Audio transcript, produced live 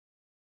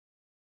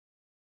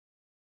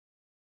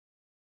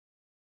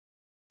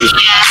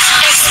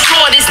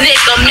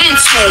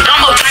smoke.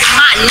 I'ma write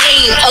my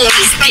name on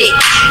this dick.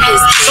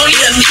 Don't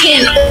need a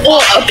pen or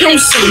a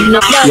pencil.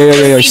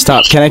 Yo,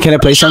 stop. Can I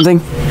play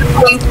something?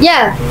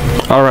 Yeah.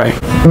 All right.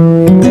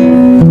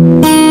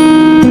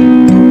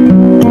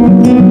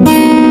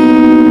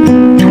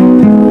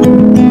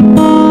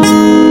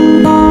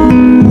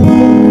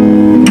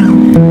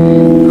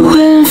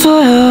 Waiting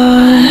for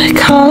you,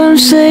 call him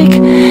sick,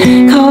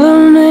 call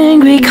him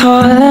angry,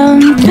 call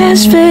him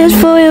desperate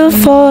for your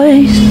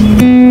voice.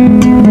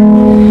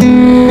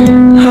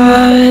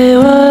 I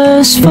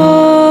was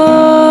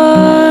born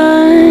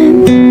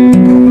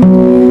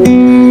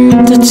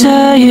to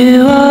tell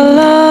you I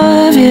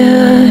love you,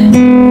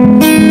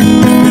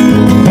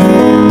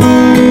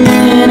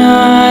 and I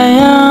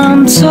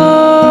am torn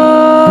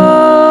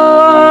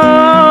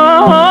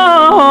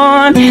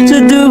to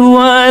do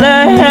what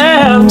I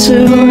have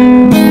to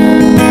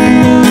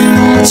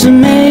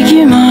make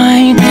you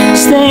mine.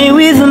 Stay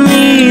with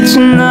me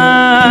tonight.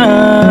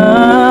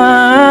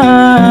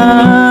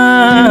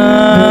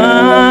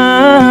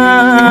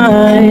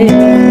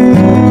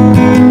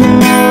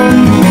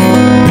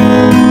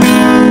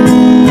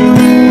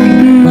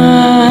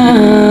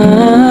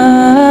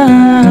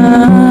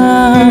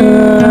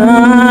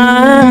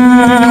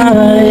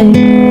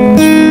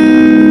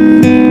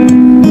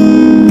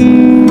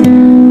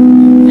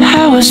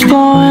 I was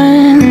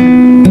born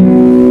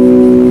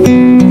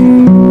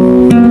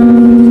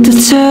to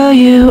tell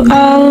you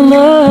I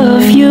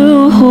love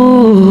you.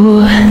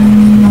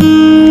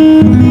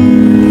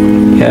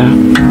 Yeah.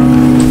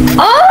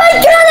 Oh my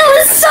god, that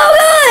was so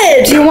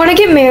good! Do you want to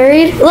get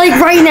married? Like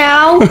right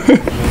now?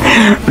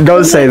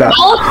 Don't say that.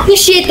 I'll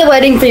officiate the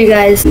wedding for you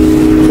guys.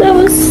 That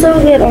was so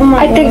good. Oh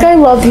my god. I think I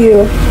love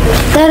you.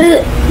 That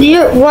is,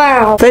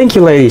 wow. Thank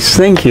you, ladies.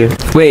 Thank you.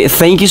 Wait,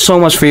 thank you so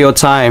much for your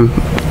time.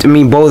 To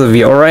me, both of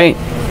you. All right.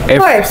 Of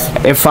course.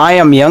 If I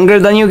am younger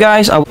than you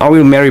guys, I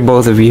will marry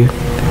both of you.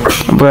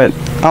 But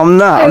I'm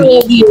not. I'm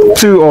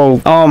too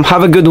old.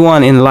 Have a good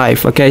one in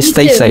life. Okay,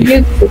 stay safe.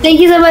 Thank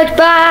you so much.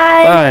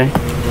 Bye. Bye.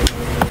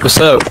 What's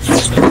up?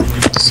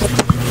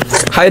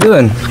 How you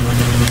doing?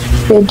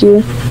 Good,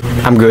 you?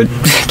 I'm good.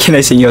 Can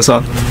I sing you a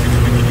song?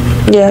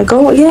 Yeah,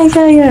 go. Yeah.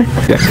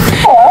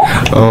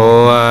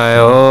 Oh I,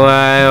 oh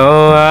I,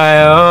 oh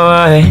I, oh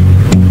I.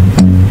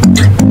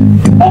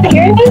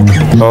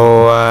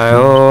 Oh I,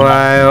 oh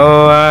I,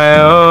 oh I,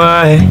 oh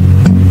I.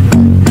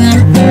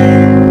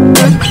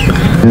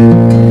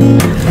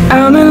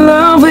 I'm in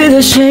love with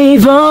the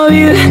shape of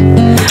you.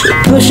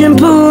 Push and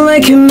pull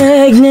like a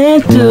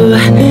magnet do.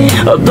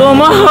 Although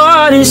my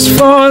heart is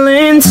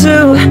falling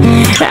too,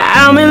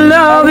 I'm in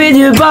love with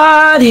your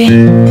body.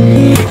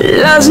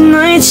 Last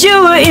night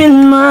you were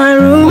in my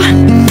room,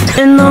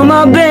 and on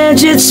my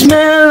bed it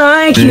smelled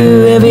like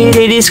you. Every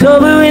day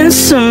discovering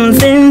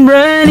something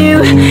brand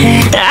new.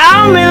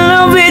 I'm in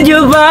love with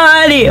your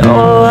body.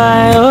 Oh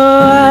I, oh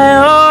I,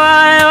 oh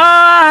I, oh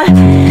I.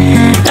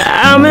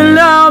 I'm in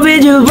love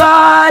with your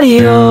body.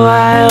 Oh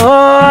I, oh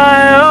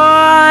I, oh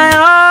I,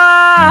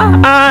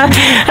 oh I.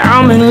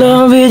 I'm in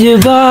love with your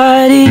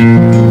body.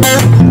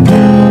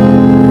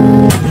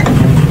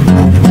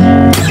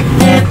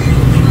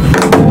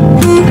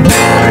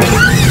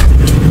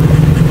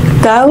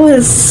 That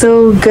was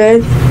so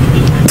good.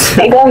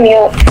 I go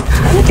mute.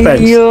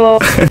 Thanks. Yo.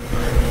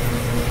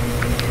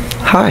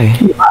 Hi.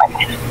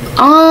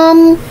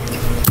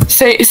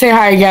 Say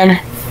hi again.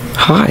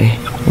 Hi.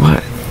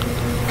 What?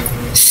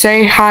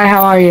 Say hi,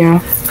 how are you?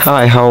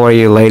 Hi, how are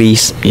you,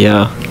 ladies?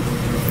 Yeah.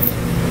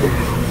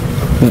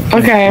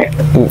 Okay.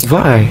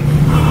 Why?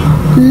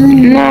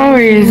 No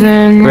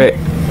reason. Wait.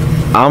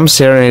 I'm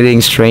serenading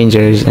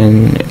strangers,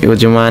 and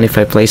would you mind if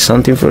I play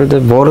something for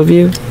the both of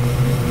you?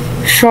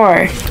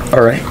 Sure.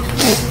 Alright.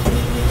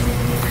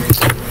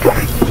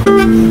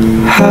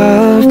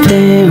 I've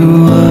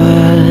been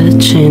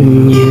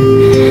watching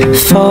you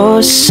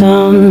for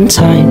some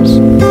time.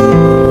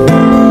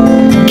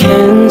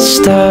 Can't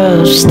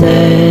stop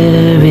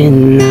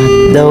staring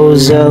at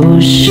those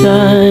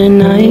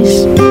ocean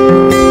eyes.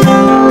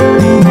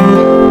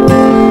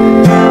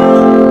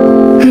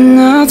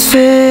 Not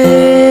fair.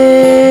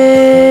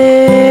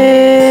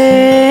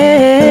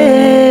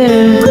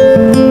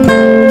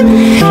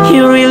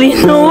 You really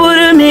know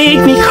to make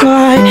me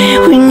cry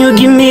when you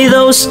give me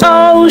those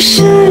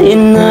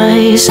ocean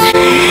eyes.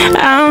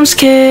 I'm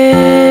scared.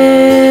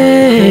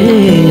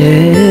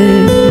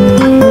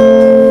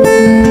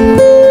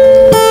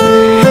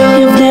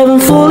 You've never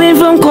fallen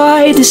from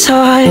quite this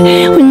high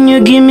when you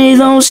give me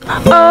those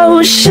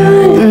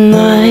ocean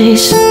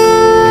eyes.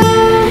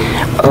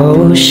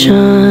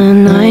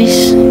 Ocean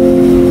eyes.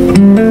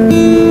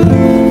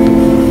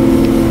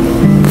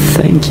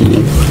 Thank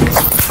you.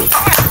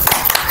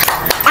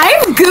 I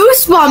have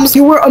goosebumps.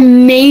 You were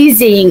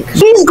amazing.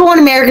 Please go on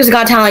America's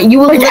Got Talent. You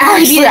will literally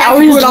Actually, be I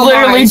was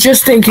literally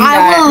just thinking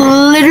that. I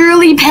will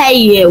literally pay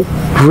you.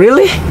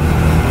 Really?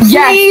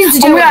 Yes. Please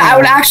do Oh my it. God, I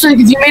would actually,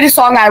 if you made a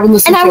song, I would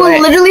listen And to I will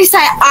it. literally say,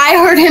 I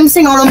heard him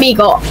sing on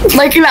Omegle.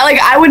 Like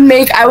I would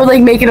make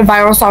it a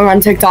viral song on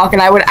TikTok,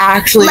 and I would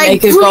actually Like,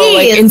 make it go like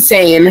please.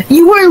 insane.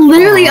 You were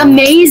literally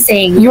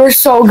amazing. You were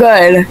so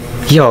good.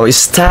 Yo,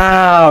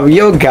 stop.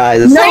 Yo,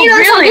 guys. No, Can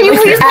really. you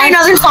please play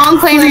another song?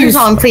 Play another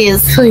song,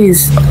 please.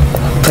 Please.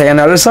 Play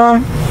another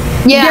song?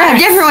 Yeah, a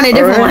different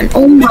one, Alright.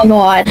 Oh my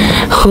god.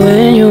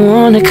 When you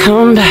wanna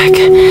come back,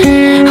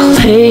 I'll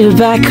lay you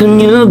back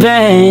on your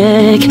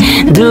back.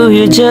 Do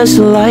you just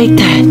like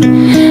that?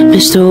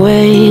 Miss the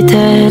way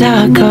that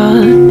I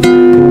got.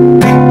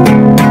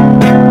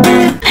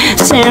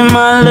 Say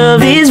my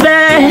love is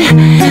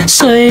bad,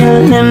 so you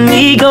let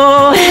me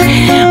go.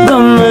 But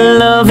my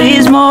love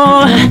is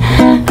more.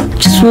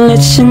 Just wanna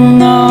let you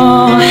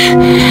know,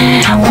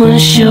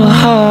 once your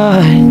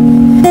heart.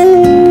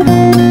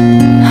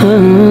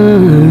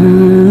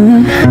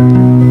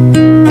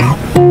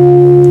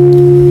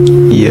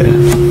 Yeah.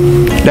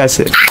 That's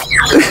it.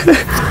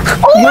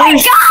 Oh my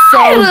god!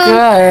 So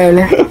good.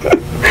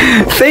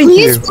 Thank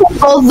Please you. play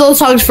both those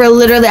songs for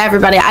literally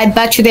everybody. I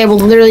bet you they will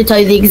literally tell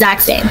you the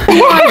exact same.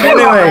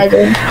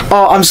 Anyway,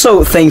 oh, I'm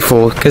so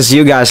thankful because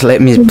you guys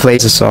let me play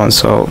the song.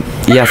 So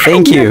yeah,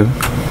 thank you.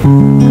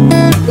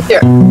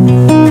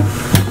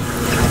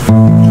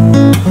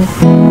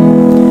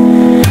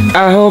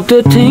 I hope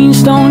that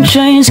things don't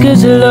change,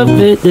 cause I love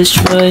it this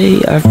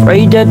way.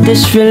 Afraid that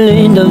this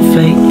feeling don't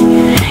fade.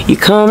 You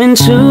come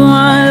into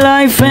my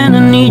life and I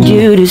need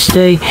you to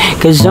stay,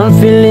 cause I'm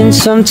feeling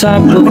some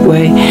type of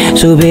way.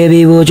 So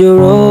baby, would you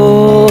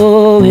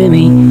roll with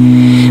me?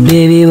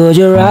 Baby, would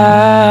you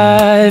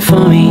ride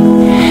for me?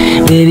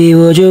 Baby,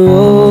 would you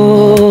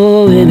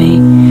roll with me?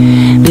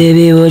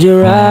 Baby, would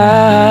you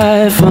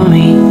ride for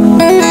me?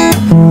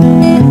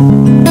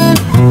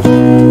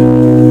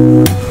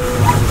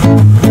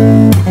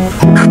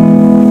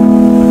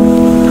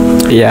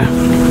 Yeah.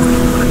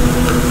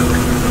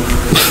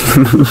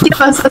 Give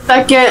us a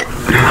second.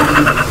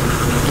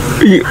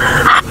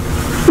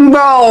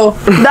 Bro,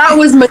 that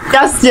was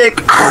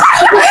majestic.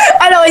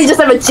 I know you just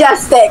said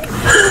majestic.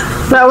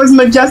 That was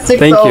majestic,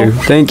 Thank bro. you.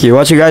 Thank you.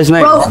 What's your guys'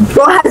 name?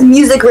 Bro has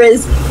music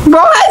riz.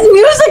 Bro has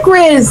music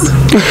riz.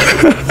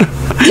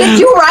 Did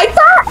you write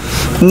that?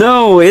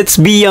 No, it's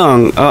Be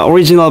Young.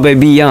 Original by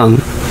Be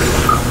Young.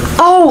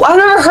 Oh, I've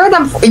never heard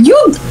that before.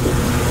 You.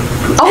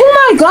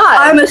 Oh my god.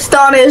 I'm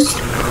astonished.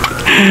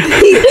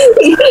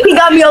 He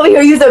got me over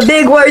here using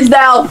big words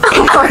now.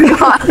 Oh my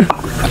god.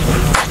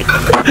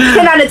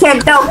 10 out of 10.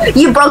 No,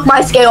 you broke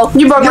my scale.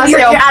 You broke my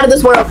scale. You're out of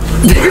this world.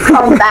 You're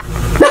coming back.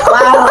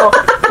 Wow.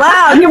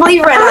 Wow, I can't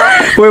believe it right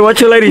now. Wait, what's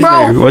your lady's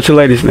Bro. name? What's your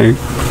lady's name?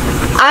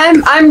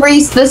 I'm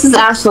Reese. This is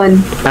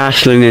Ashlyn.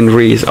 Ashlyn and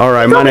Reese. All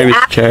right, my name is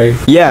Jay.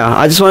 Yeah,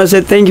 I just want to say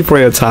thank you for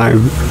your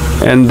time.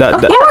 And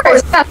that Of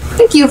course. Yeah,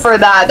 thank you for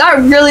that. That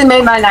really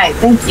made my night.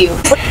 Thank you.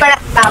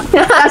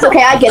 That's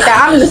okay, I get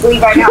that. I'm just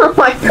leave right now. Oh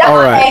my god. all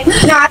right.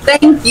 Nah,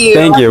 thank you.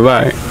 Thank you.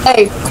 Bye.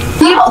 Hey,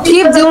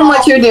 keep doing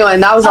what you're doing.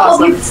 That was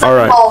awesome. All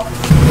right.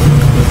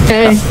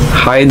 Hey,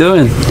 How you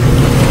doing?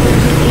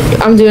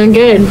 I'm doing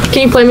good.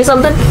 Can you play me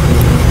something?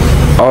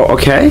 Oh,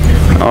 okay.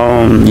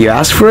 You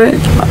asked for it?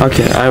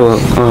 Okay, I will.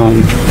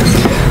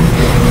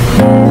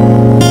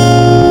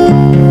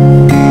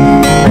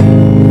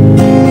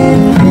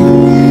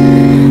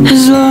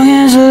 As long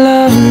as you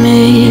love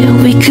me,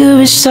 we could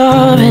be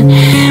starving,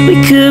 we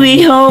could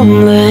be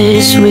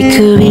homeless, we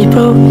could be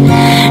broke.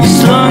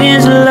 As long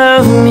as you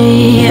love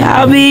me,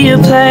 I'll be your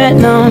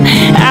platinum,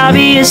 I'll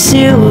be your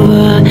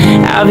silver,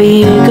 I'll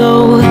be your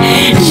gold.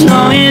 As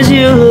long as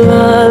you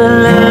love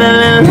me,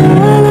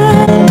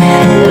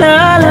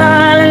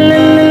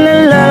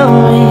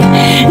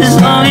 as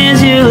long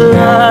as you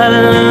love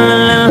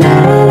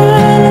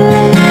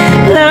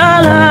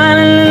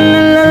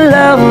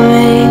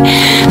me,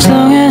 as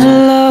long as you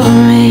love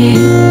me.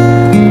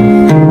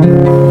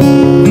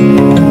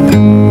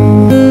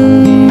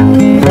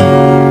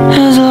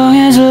 As long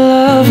as you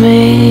love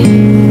me.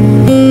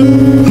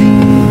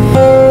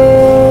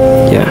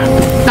 Yeah.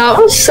 That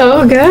was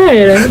so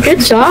good. Good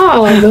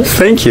job.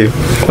 Thank you.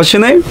 What's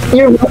your name?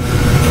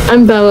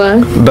 I'm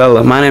Bella.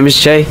 Bella. My name is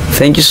Jay.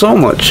 Thank you so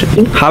much.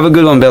 Have a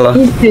good one, Bella.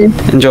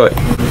 Enjoy.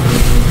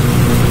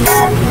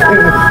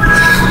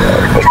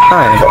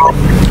 Hi.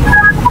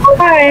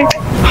 Hi.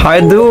 How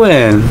you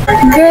doing?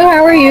 Good,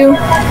 how are you?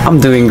 I'm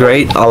doing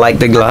great. I like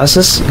the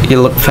glasses.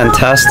 You look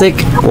fantastic.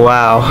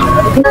 Wow.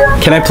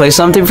 Can I play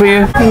something for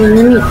you?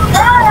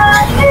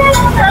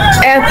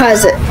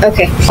 AirPods it.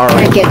 Okay. All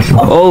right. Thank you.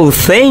 Oh,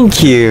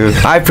 thank you.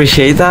 I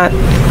appreciate that.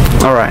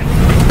 All right.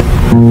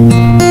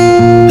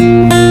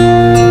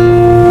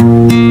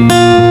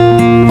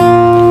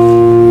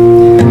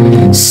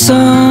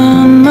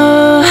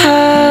 Summer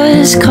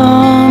has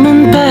come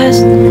and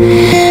passed.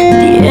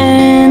 The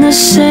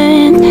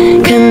innocent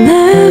can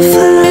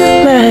never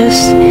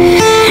last.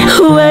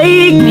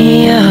 Wake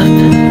me up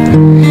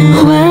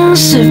when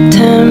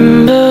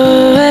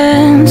September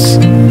ends.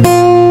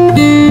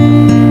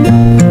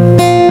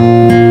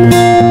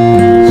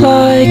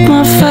 Like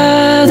my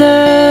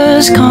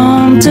father's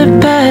come to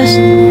pass.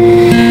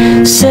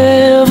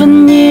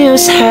 7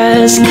 years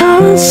has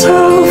gone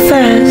so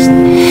fast.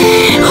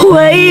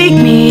 Wake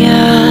me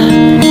up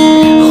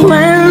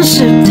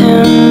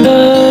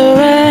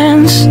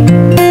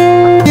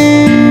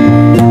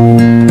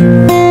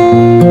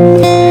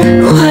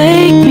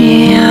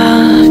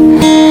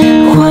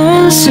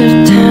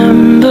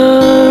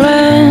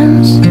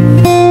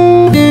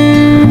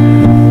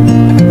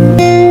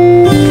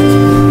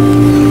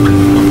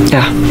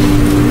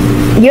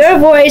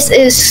voice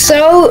is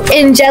so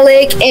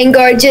angelic and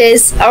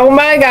gorgeous. Oh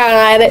my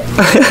god.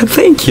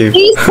 Thank you.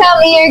 Please tell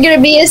me you're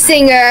gonna be a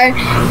singer.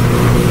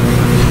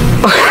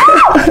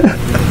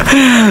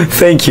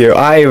 Thank you.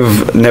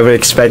 I've never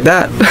expect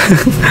that.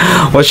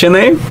 What's your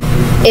name?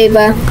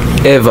 Ava.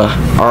 Eva.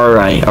 All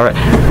right.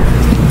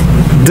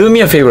 Do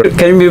me a favor.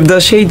 Can you move the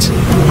shades?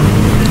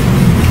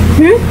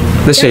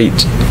 The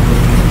shades.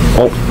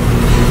 Oh.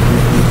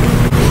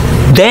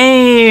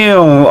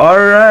 Damn. All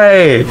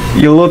right.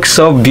 You look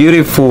so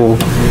beautiful,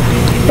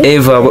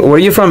 Eva. Where are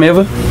you from,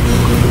 Eva?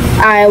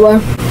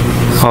 Iowa.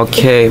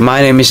 Okay.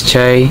 My name is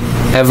Jay.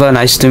 Eva,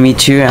 nice to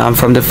meet you. I'm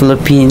from the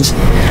Philippines.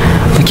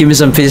 Give me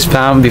some fist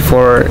pound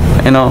before,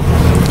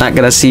 not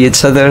gonna see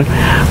each other.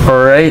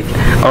 All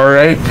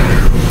right.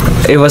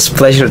 It was a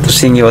pleasure to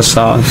sing you a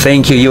song.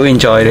 Thank you. You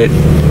enjoyed it.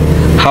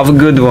 Have a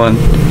good one.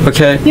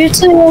 Okay. You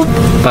too.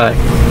 Bye.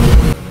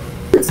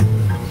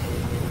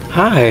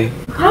 Hi.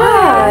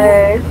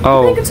 Hi.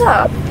 Oh.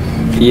 Guitar.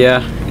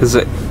 Yeah. It's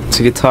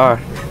a guitar.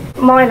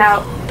 Mine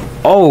out.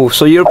 Oh,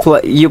 so you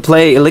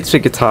play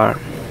electric guitar?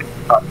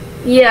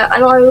 Yeah, I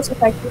know. I also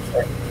play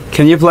it.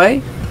 Can you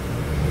play?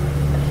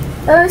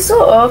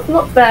 Sort of,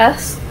 not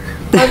best.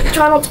 I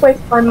try not to wake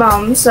up my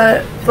mum,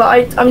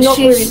 but I'm not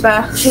really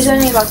best. She's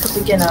only like a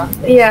beginner.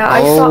 Yeah,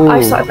 I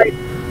Oh. started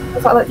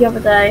like the other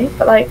day,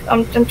 but like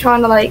I'm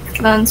trying to like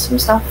learn some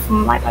stuff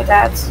from like my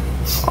dad.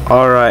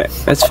 All right.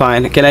 That's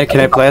fine. Can I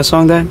play a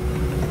song then?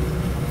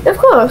 Of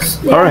course.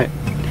 Yeah. All right.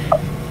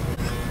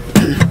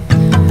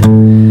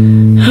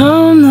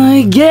 I'm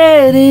not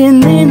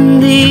getting in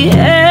the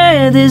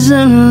air, there's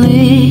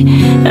only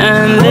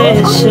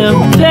unless you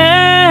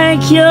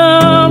pack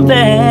your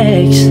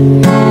bags.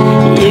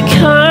 You're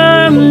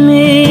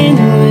coming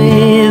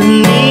with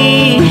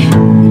me.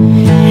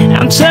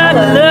 I'm tired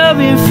of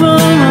loving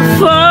from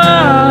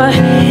afar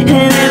and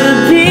never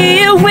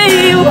be where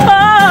you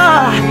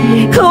are.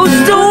 Close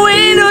the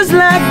windows,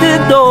 lock the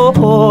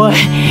door.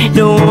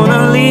 Don't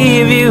wanna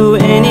leave you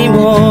anymore.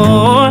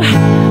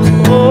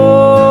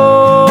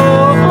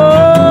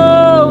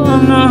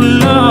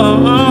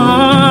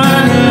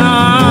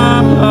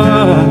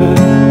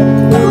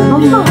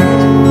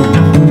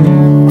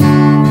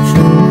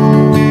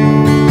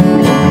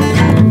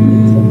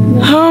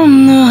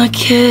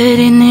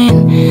 Getting in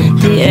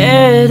the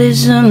air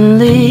is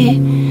only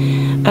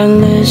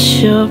unless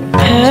you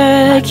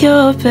pack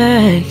your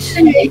bags.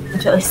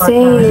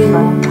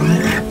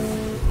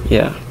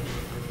 Yeah.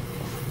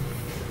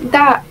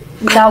 That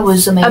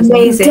was amazing.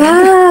 amazing.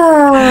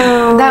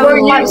 Damn. That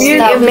was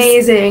really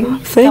amazing.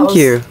 Thank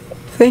you.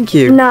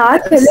 No, I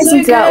could listen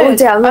to that all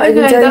day. I'm not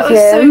even joking.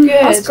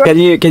 That was so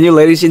good. Can you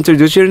ladies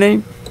introduce your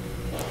name?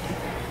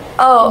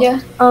 Oh,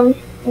 yeah. I'm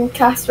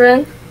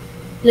Catherine,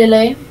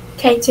 Lily.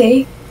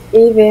 Katie.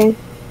 Evie.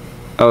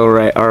 All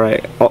right.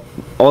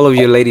 All of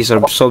you ladies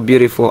are so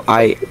beautiful.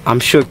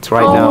 I'm shocked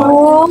right now.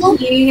 Oh,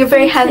 you're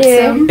very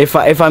handsome. If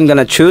I'm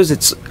gonna choose,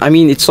 it's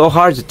so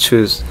hard to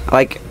choose.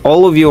 Like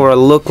all of you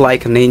look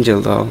like an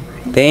angel though.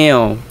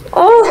 Damn.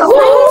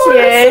 Oh,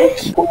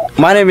 thank you.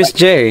 My name is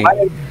Jay.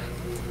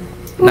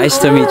 Nice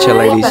to meet you,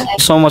 ladies. Thank you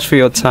so much for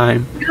your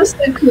time. You're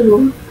so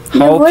cool.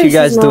 Hope you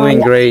guys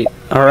doing great.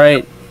 All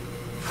right.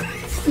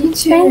 You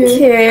too. Thank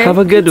you. Have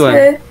a good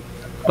one.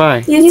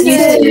 Bye. You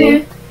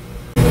too.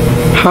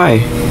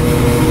 Hi.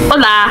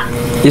 Hola.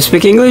 You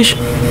speak English?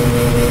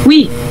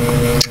 Oui.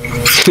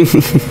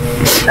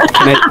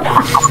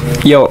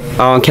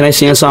 Can I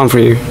sing a song for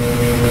you?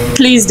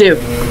 Please do.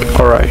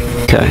 All right.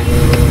 Okay.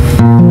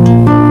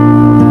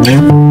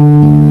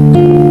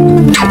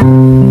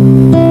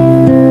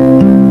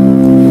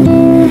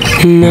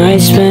 Night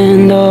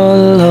spent all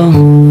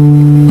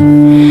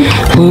alone,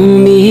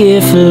 won't be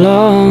here for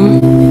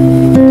long.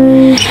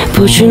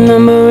 Put your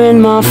number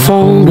in my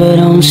phone, but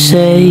don't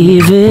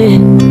save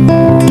it.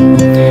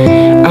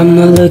 I'm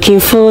not looking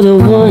for the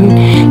one.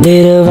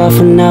 Later on,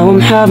 for now I'm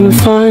having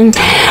fun.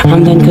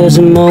 I'm done cause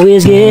I'm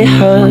always get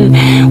hurt.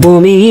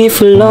 Won't be here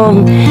for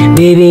long.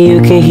 Baby,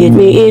 you can hit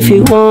me if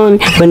you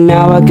want, but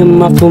now I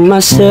come up for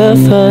myself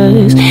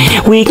first.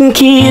 We can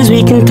kiss,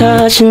 we can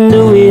touch and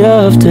do it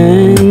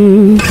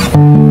often.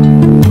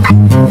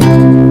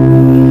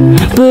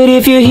 But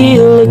if you're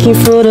here looking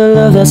for the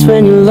love, that's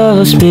when you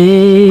lost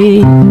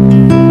me.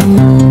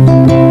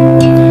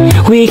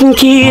 We can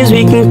kiss,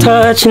 we can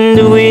touch and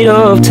do it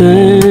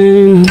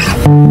often.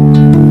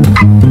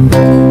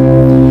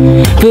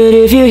 But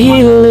if you're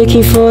here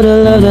looking for the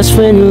love, that's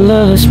when you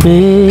lost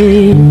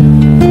me.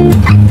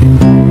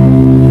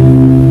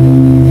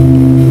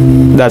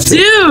 That's it.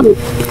 Dude,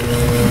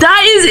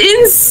 that is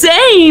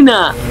insane.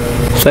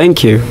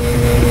 Thank you.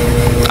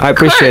 I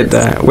appreciate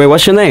that. Wait,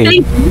 what's your name?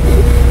 Thank you.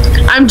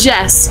 I'm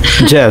Jess.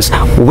 Jess.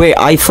 Wait,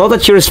 I thought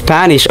that you're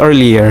Spanish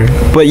earlier,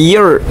 but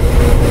you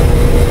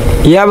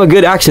have a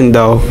good accent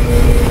though.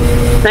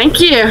 Thank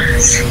you.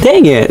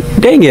 Dang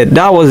it,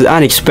 that was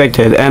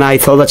unexpected, and I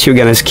thought that you were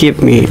gonna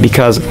skip me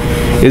because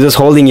you're just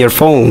holding your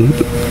phone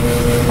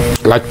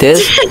like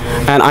this,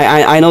 and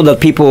I know that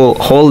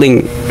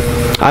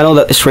I know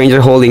that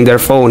stranger holding their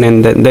phone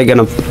and then they're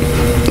gonna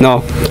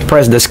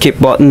press the skip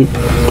button,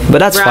 but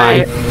that's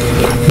Right.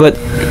 fine. But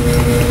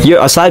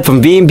you're aside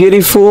from being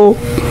beautiful,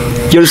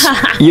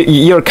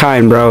 you're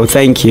kind, bro.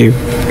 Thank you.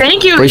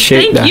 Thank you.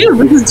 Appreciate Thank that. you.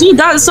 Because dude,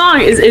 that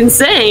song is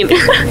insane.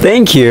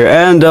 Thank you,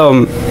 and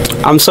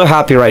I'm so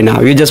happy right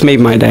now. You just made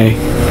my day.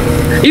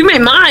 You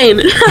made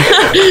mine.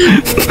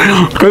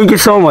 Thank you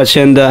so much,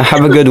 and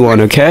have a good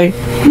one. Okay.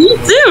 You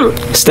too.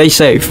 Stay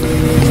safe.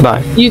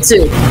 Bye. You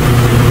too.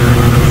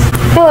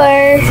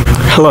 Hello.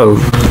 Hello.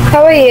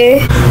 How are you?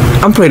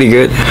 I'm pretty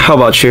good. How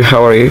about you?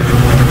 How are you?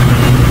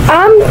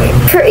 I'm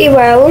pretty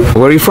well.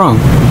 Where are you from?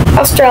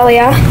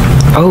 Australia.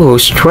 Oh,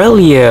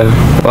 Australia.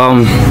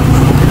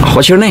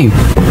 What's your name?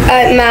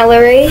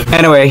 Mallory.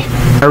 Anyway,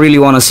 I really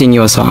want to sing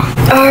you a song.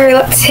 Oh,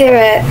 let's hear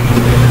it.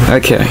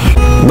 Okay.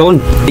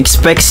 Don't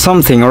expect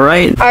something,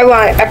 alright? I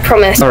won't, I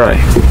promise. Alright.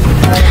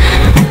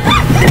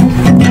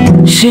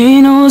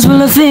 She knows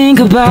what I think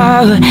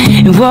about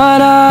and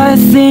what I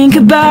think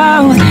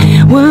about.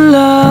 One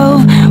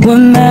love,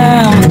 one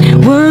mouth,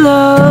 one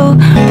love.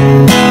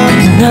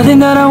 Nothing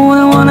that I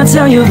wouldn't wanna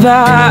tell you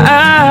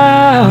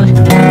about.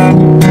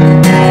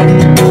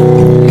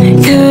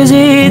 'Cause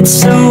it's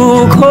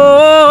so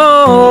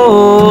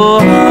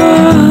cold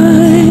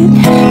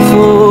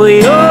for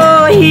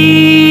your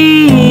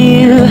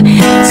heel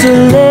to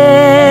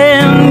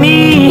let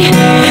me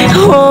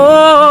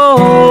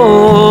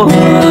hold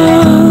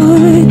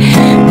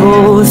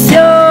both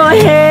your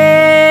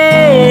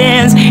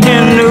hands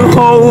and the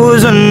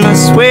holes on my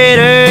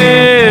sweater.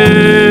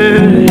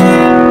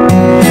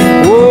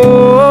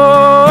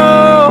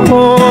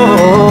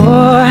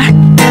 Whoa,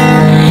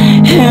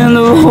 and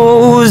the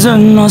holes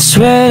on my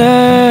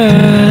sweater.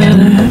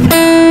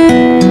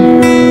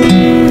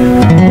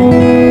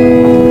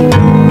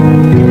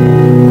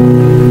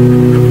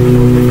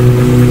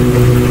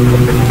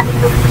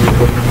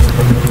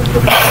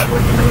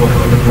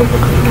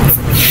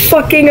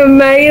 Fucking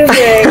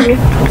amazing.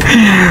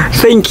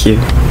 Thank you.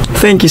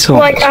 Thank you so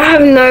much. Like, I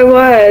have no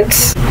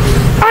words.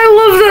 I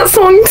love that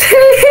song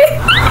too.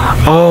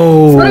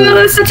 Oh, Oh my god,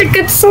 that's such a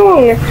good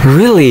song.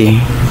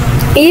 really?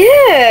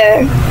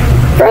 Yeah.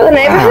 Bro, the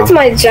Neighborhood's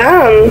my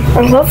jam.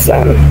 I love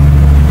them.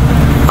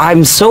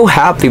 I'm so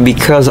happy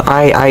because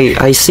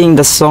I sing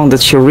the song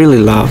that you really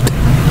loved.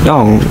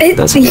 No,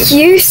 that's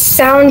You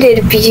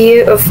sounded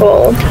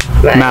beautiful.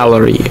 Man.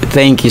 Mallory.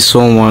 Thank you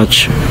so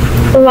much.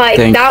 Like,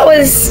 Thank that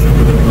was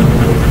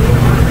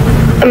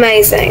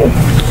amazing.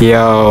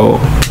 Yo,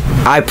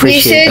 I You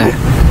appreciate should that.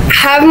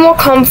 have more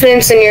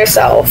confidence in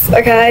yourself,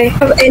 okay?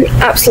 Have an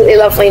absolutely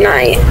lovely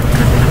night.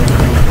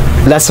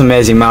 That's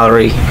amazing,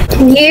 Mallory.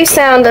 You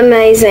sound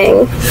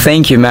amazing.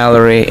 Thank you,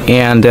 Mallory,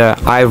 and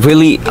I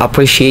really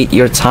appreciate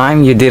your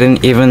time. You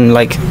didn't even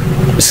like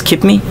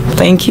skip me.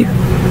 Thank you.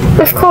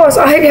 Of course,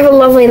 I hope you have a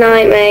lovely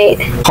night, mate.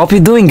 Hope you're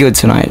doing good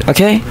tonight.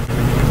 Okay.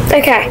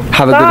 Okay.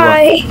 Have a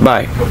Bye. good one.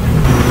 Bye.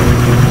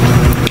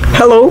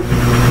 Hello.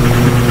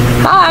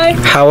 Hi.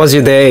 How was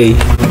your day?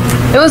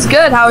 It was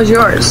good. How was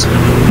yours?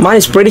 Mine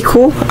is pretty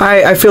cool.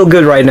 I feel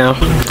good right now.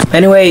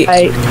 Anyway,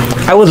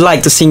 I would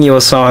like to sing you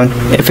a song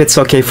if it's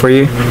okay for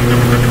you.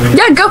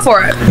 Yeah, go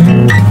for it.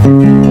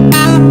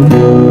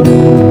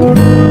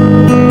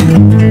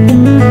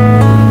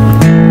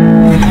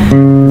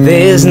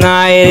 This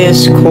night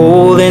is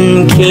cold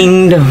in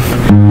kingdom.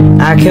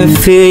 I can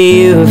feel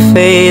you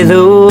fade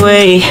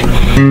away.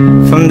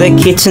 From the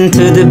kitchen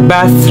to the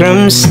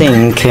bathroom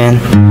sinking.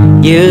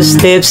 Your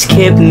steps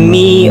kept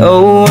me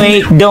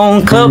awake.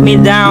 Don't cut me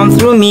down,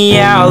 threw me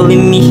out,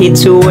 leave me here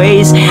to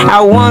waste.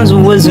 I once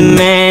was a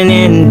man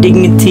in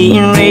dignity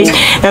and race.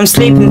 I'm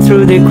sleeping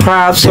through the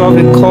cracks of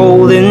a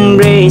cold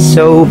embrace.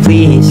 So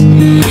please,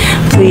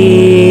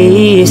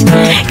 please,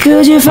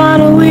 could you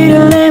find a way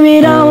to let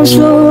me down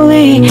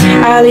slowly?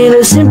 A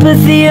little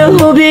sympathy, I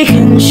hope you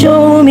can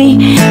show me.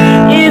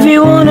 If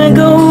you wanna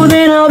go,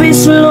 then I'll be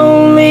so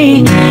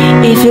lonely.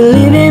 If you're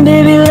leaving,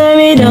 baby, let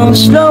me down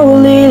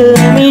slowly.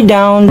 Let me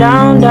down,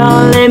 down,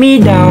 down. Let me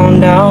down,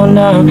 down,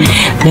 down.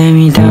 Let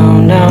me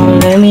down, down.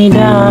 Let me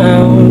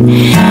down.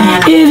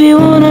 If you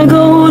wanna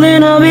go,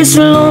 then I'll be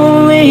so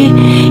lonely.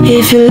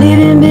 If you're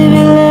leaving, baby,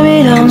 let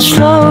me down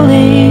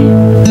slowly.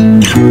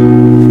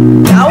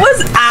 That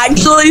was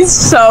actually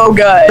so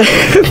good.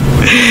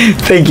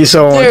 Thank you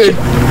so much. Dude,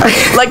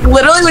 like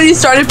literally when he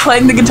started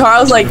playing the guitar, I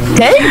was like,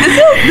 dang,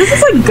 this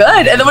is like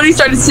good. And then when he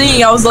started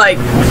singing, I was like,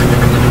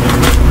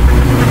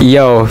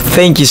 Yo,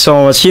 thank you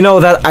so much. You know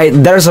that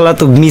there's a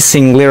lot of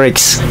missing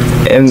lyrics,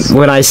 and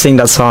when I sing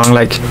that song,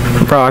 like,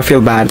 bro, I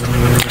feel bad.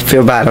 I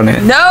feel bad on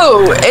it.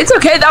 no, it's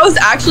okay. That was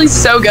actually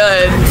so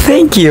good.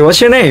 Thank you. What's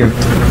your name?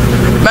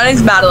 My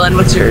name's Madeline.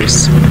 What's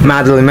yours?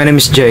 Madeline. My name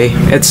is Jay.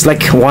 It's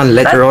like one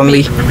letter That's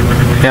only. me.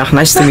 Yeah,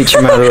 nice to meet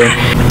you, Madeline.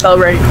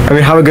 Celebrate. I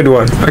mean, have a good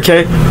one.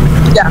 Okay.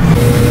 Yeah.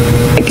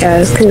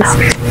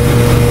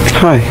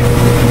 Hi.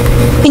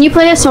 Can you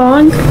play a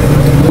song?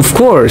 Of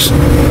course.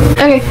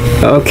 Okay.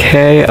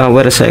 Okay.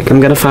 Wait a sec. I'm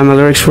gonna find my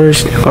lyrics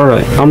first. All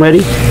right. I'm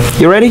ready.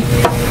 You ready?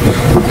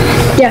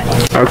 Yeah.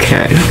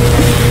 Okay.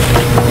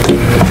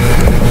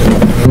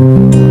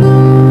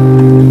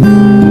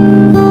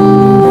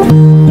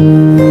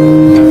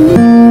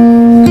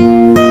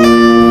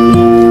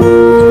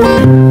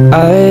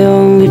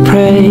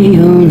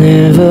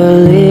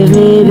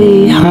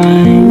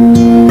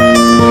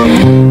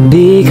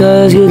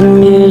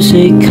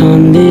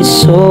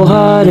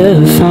 to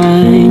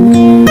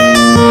find.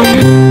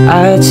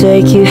 I'll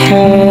take your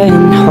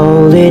hand,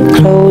 hold it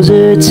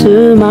closer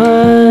to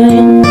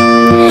mine.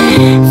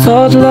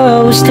 Thought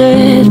love was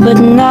dead, but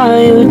now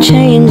you're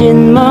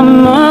changing my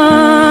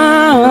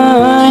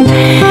mind.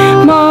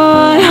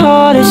 My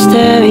heart is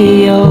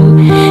stereo,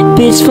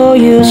 beats for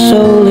you,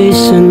 so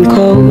listen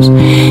close.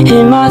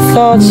 Hear my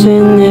thoughts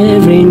in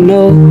every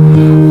note.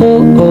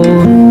 Oh,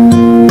 oh.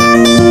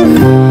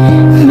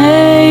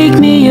 Make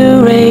me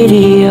your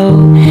radio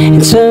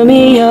and turn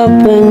me up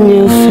when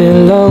you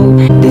feel low.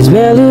 This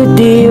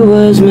melody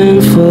was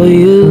meant for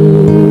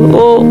you.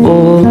 Oh,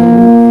 oh.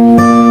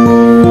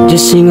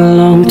 Just sing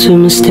along to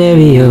my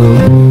stereo.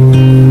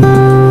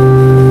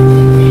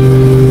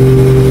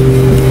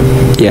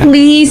 Yeah.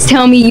 Please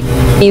tell me you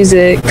make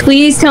music.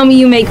 Please tell me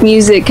you make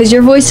music, because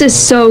your voice is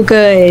so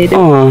good.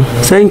 Oh,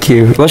 thank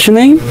you. What's your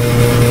name?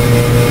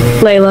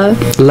 Layla.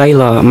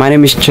 Layla. My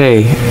name is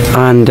Jay,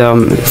 and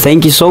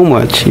thank you so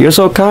much. You're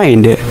so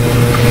kind.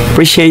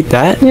 Appreciate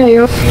that. Yeah,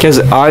 you're. Because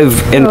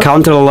I've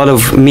encountered a lot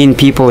of mean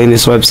people in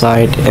this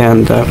website,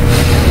 and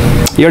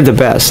you're the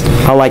best.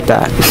 I like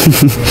that.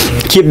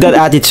 Keep that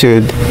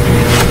attitude.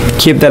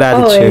 Keep that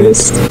attitude.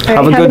 Always.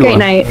 Have a good great one.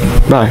 night.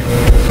 Bye.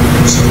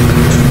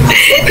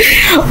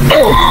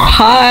 Oh,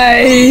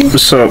 hi.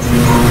 What's up?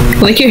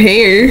 Like your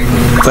hair.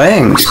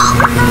 Thanks.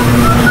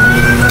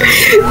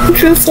 I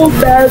feel so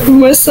bad for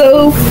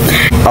myself.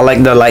 I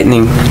like the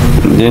lightning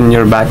in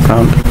your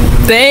background.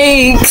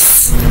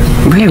 Thanks.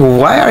 Wait,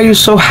 why are you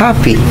so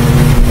happy?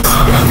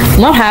 I'm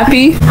not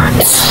happy.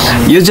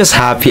 You're just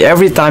happy.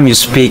 Every time you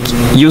speak,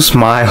 you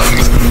smile.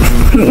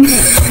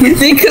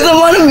 Because I'm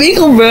on a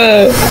vehicle,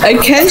 bruh. I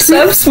can't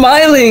stop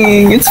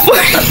smiling. It's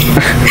funny.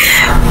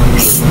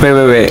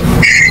 Wait.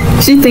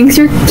 She thinks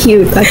you're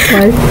cute, that's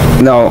why.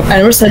 No. I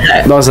never said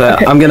that. No, sir.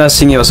 Okay. I'm gonna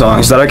sing you a song.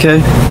 Is that okay?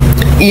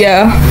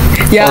 Yeah.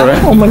 Yeah.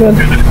 Alright. Oh my god.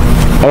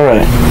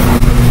 Alright.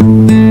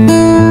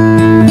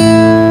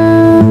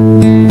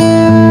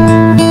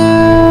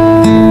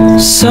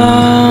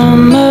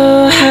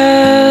 Summer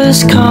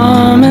has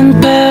come and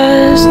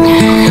passed.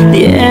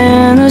 The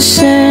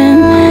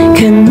innocent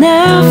can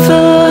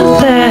never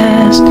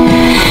last.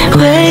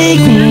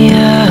 Wake me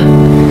up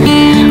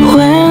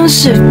when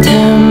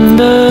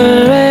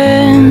September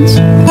ends.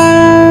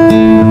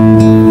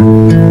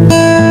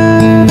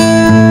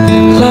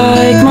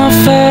 Like my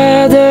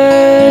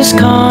father's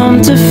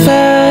come to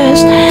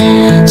fast.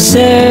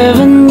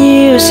 7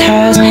 years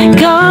has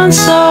gone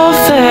so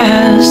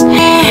fast.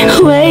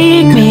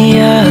 Wake me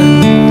up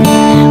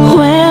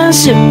when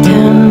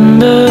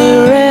September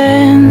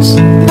ends.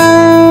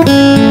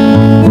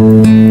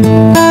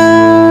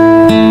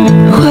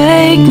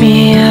 Wake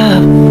me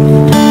up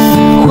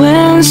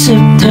when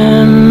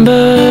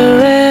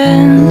September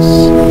ends.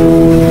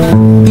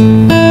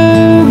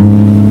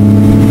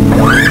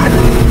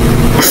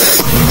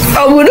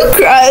 I'm gonna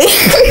cry.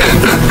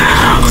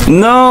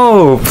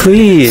 No,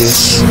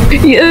 please.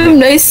 You have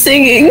nice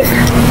singing.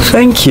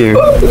 Thank you.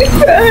 I'm gonna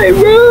cry,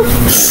 bro.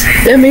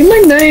 That made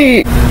my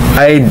night.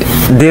 I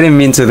didn't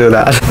mean to do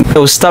that.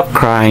 So stop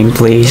crying,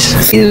 please.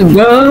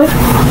 Bro.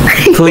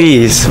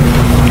 Please.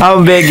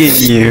 I'm begging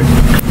you.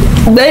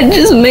 That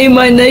just made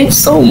my night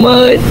so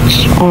much.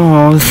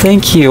 Oh,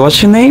 thank you.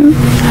 What's your name?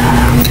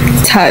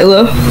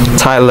 Tyler.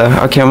 Tyler.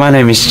 Okay, my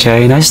name is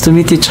Jay. Nice to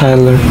meet you,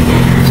 Tyler.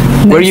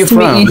 Where are you Nice to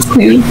from? meet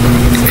you too.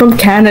 From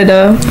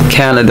Canada.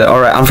 Canada.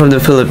 Alright, I'm from the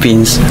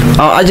Philippines.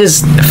 I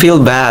just feel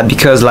bad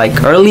because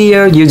like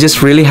earlier you're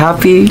just really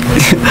happy.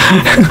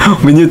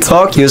 When you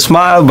talk, you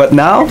smile, but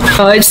now?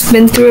 I just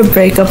been through a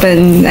breakup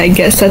and I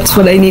guess that's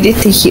what I needed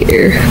to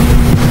hear.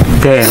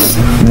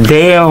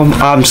 Damn.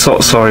 I'm so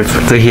sorry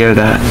to hear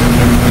that.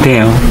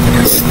 Damn.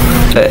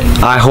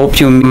 I hope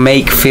you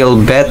feel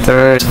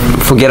better.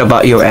 Forget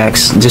about your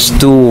ex. Just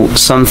do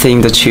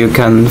something that you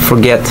can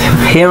forget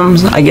him,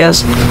 I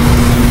guess.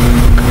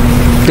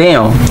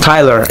 Damn,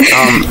 Tyler.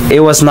 It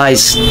was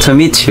nice to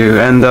meet you,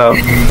 and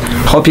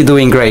hope you're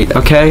doing great.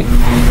 Okay.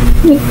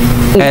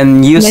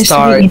 And you Nice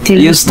to meet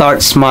you too.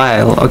 start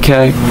smile.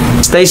 Okay.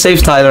 Stay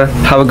safe, Tyler.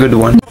 Have a good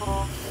one.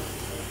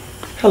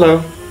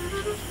 Hello.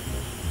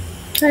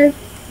 Hi.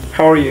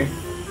 How are you?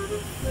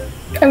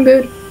 I'm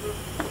good.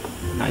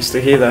 Nice to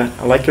hear that.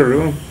 I like your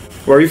room.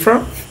 Where are you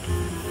from?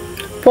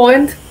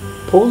 Poland?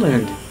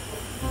 Poland.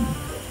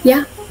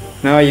 Yeah.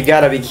 No, you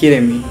gotta be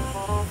kidding me.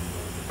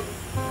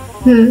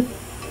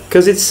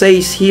 Because it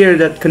says here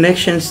that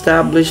connection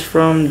established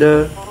from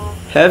the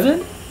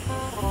heaven?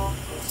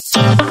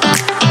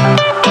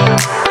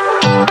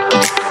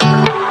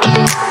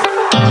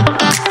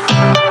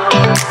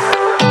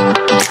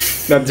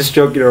 No, I'm just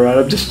joking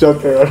around.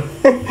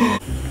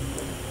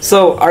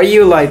 So, are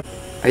you like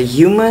a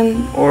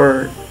human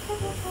or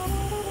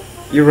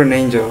you're an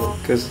angel?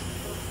 Because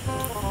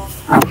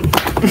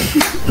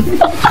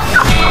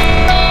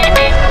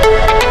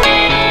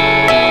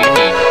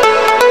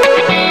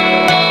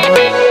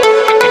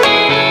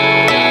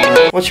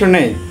what's your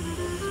name?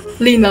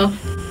 Lena.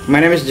 My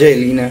name is Jay.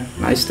 Lena.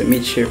 Nice to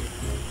meet you.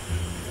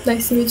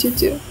 Nice to meet you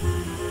too.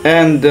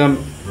 And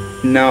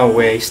no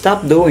way,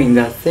 stop doing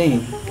that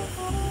thing.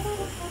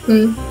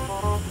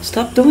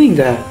 Stop doing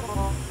that.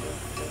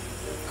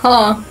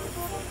 Huh.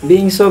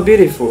 Being so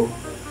beautiful.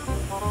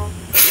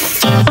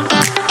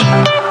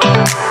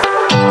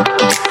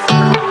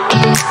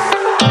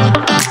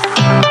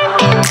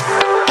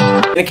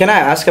 Can I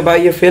ask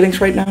about your feelings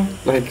right now?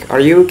 Like, are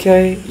you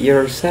okay?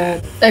 You're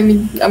sad? I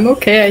mean, I'm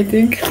okay, I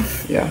think.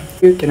 Yeah.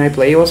 Can I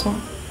play you a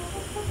song?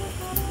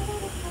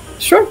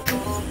 Sure.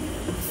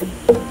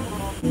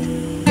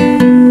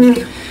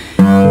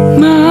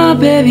 My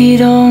baby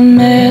don't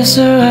mess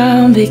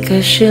around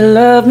because she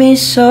love me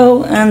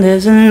so, and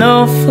there's a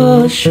no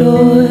for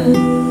sure.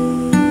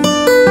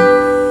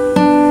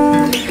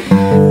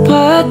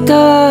 But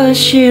does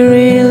she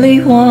really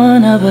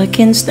wanna? But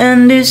can't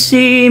stand to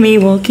see me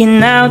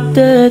walking out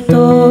the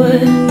door.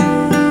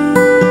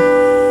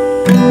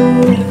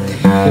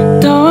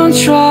 Don't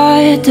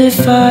try to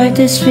fight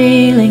this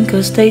feeling,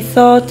 cause they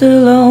thought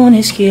alone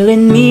is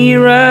killing me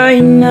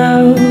right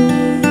now.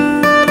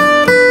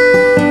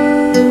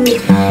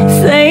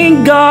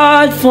 Thank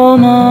God for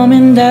mom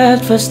and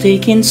dad for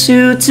sticking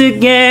two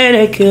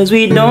together, cause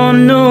we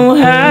don't know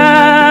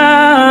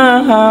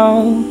how.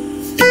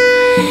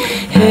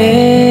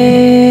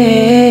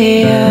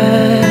 Hey,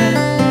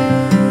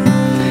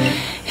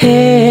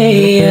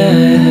 hey,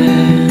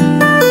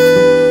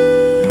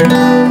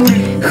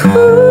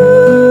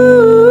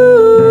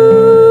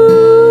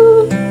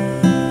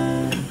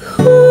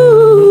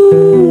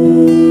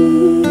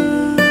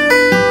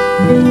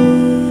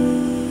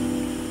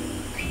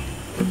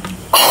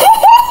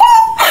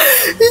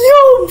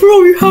 Yo,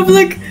 bro, you have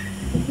like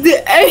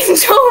the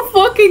angel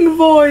fucking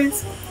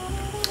voice.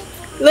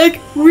 Like,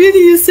 really,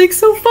 you sing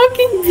so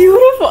fucking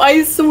beautiful,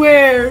 I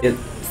swear. Yeah,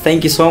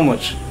 thank you so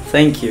much.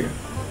 Thank you.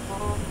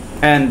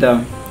 And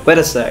wait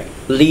a sec,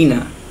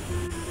 Lena.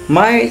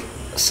 My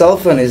cell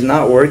phone is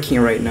not working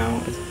right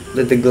now.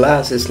 The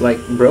glass is like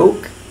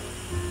broke.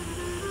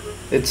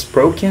 It's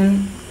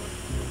broken.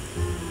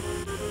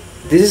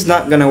 This is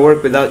not gonna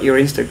work without your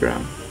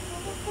Instagram.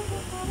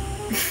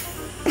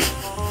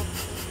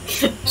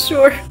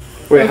 Sure.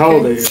 Wait, how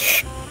old are you?